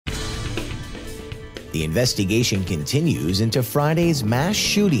The investigation continues into Friday's mass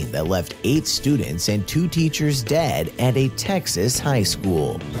shooting that left 8 students and 2 teachers dead at a Texas high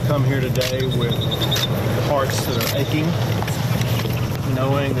school. Come here today with hearts that are aching,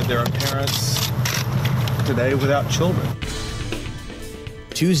 knowing that there are parents today without children.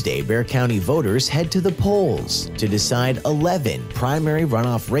 Tuesday, Bexar County voters head to the polls to decide 11 primary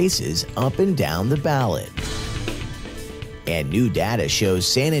runoff races up and down the ballot. And new data shows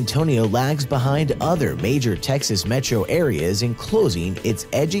San Antonio lags behind other major Texas metro areas in closing its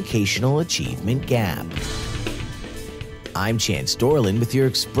educational achievement gap. I'm Chance Dorland with your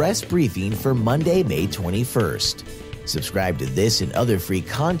Express Briefing for Monday, May 21st. Subscribe to this and other free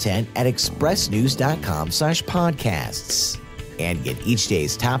content at expressnews.com/podcasts. And get each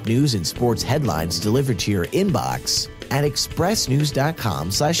day's top news and sports headlines delivered to your inbox at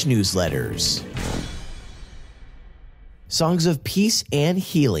expressnews.com/newsletters. Songs of peace and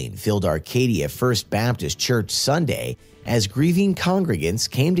healing filled Arcadia First Baptist Church Sunday as grieving congregants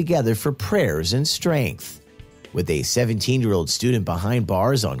came together for prayers and strength. With a 17-year-old student behind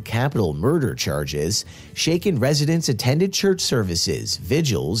bars on capital murder charges, Shaken residents attended church services,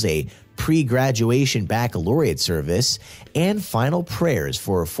 vigils, a pre-graduation baccalaureate service, and final prayers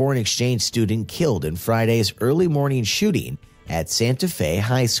for a foreign exchange student killed in Friday's early morning shooting at Santa Fe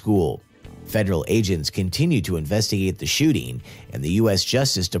High School. Federal agents continue to investigate the shooting, and the U.S.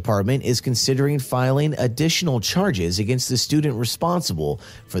 Justice Department is considering filing additional charges against the student responsible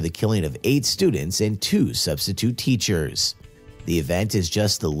for the killing of 8 students and 2 substitute teachers. The event is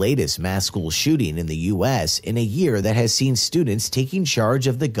just the latest mass school shooting in the U.S. in a year that has seen students taking charge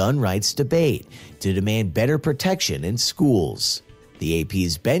of the gun rights debate to demand better protection in schools. The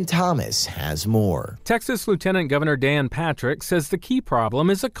AP's Ben Thomas has more. Texas Lieutenant Governor Dan Patrick says the key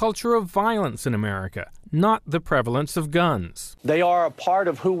problem is a culture of violence in America, not the prevalence of guns. They are a part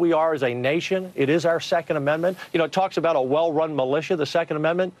of who we are as a nation. It is our Second Amendment. It talks about a well-run militia, the Second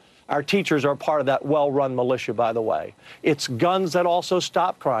Amendment. Our teachers are part of that well-run militia, by the way. It's guns that also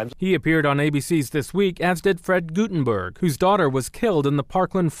stop crimes. He appeared on ABC's This Week, as did Fred Gutenberg, whose daughter was killed in the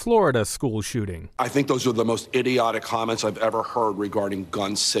Parkland, Florida school shooting. I think those are the most idiotic comments I've ever heard regarding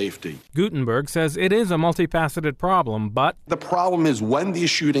gun safety. Gutenberg says it is a multifaceted problem, but the problem is when these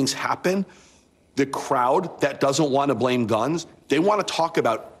shootings happen, the crowd that doesn't want to blame guns, they want to talk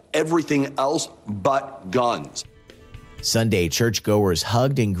about everything else but guns. Sunday, churchgoers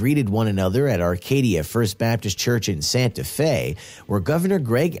hugged and greeted one another at Arcadia First Baptist Church in Santa Fe, where Governor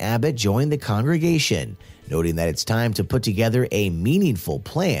Greg Abbott joined the congregation, noting that it's time to put together a meaningful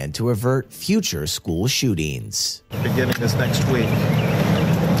plan to avert future school shootings. Beginning this next week,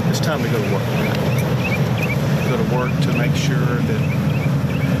 it's time to go to work. Go to work to make sure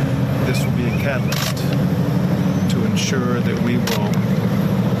that this will be a catalyst to ensure that we will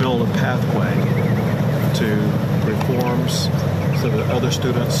build a pathway to reforms so that other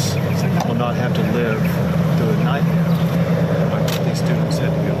students will not have to live through a nightmare like these students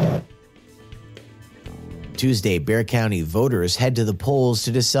had to go. Tuesday, Bexar County voters head to the polls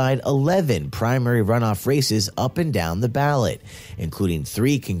to decide 11 primary runoff races up and down the ballot, including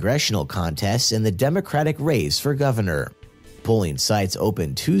 3 congressional contests and the Democratic race for governor. Polling sites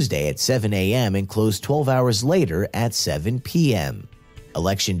opened Tuesday at 7 a.m. and closed 12 hours later at 7 p.m.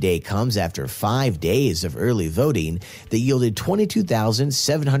 Election Day comes after 5 days of early voting that yielded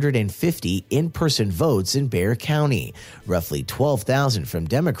 22,750 in-person votes in Bexar County, roughly 12,000 from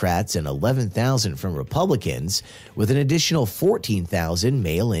Democrats and 11,000 from Republicans, with an additional 14,000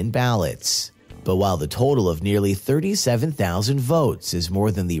 mail-in ballots. But while the total of nearly 37,000 votes is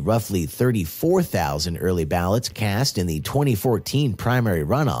more than the roughly 34,000 early ballots cast in the 2014 primary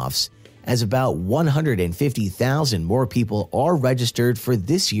runoffs, as about 150,000 more people are registered for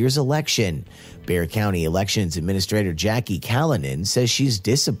this year's election. Bexar County Elections Administrator Jackie Callanan says she's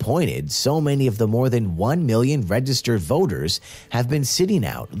disappointed so many of the more than 1 million registered voters have been sitting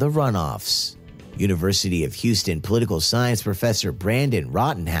out the runoffs. University of Houston political science professor Brandon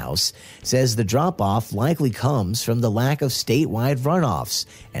Rottenhouse says the drop-off likely comes from the lack of statewide runoffs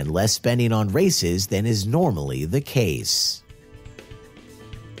and less spending on races than is normally the case.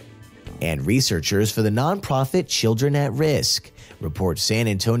 And researchers for the nonprofit Children at Risk report San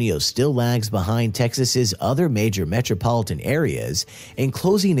Antonio still lags behind Texas's other major metropolitan areas in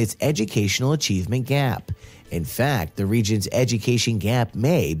closing its educational achievement gap. In fact, the region's education gap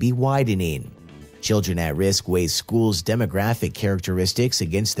may be widening. Children at Risk weighs schools' demographic characteristics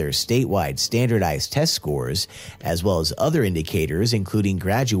against their statewide standardized test scores, as well as other indicators including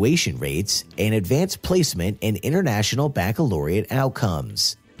graduation rates and advanced placement and international baccalaureate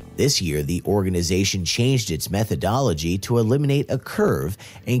outcomes. This year, the organization changed its methodology to eliminate a curve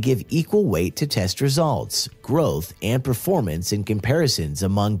and give equal weight to test results, growth, and performance in comparisons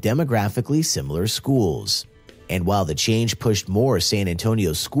among demographically similar schools. And while the change pushed more San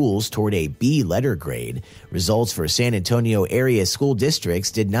Antonio schools toward a B letter grade, results for San Antonio area school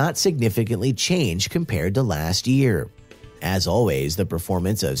districts did not significantly change compared to last year. As always, the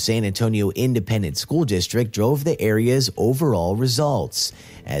performance of San Antonio Independent School District drove the area's overall results,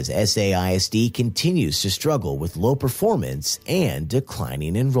 as SAISD continues to struggle with low performance and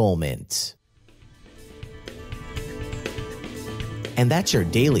declining enrollment. And that's your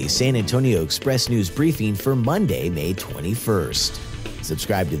daily San Antonio Express News briefing for Monday, May 21st.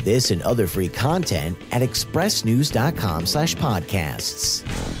 Subscribe to this and other free content at expressnews.com/podcasts.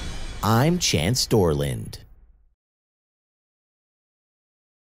 I'm Chance Dorland.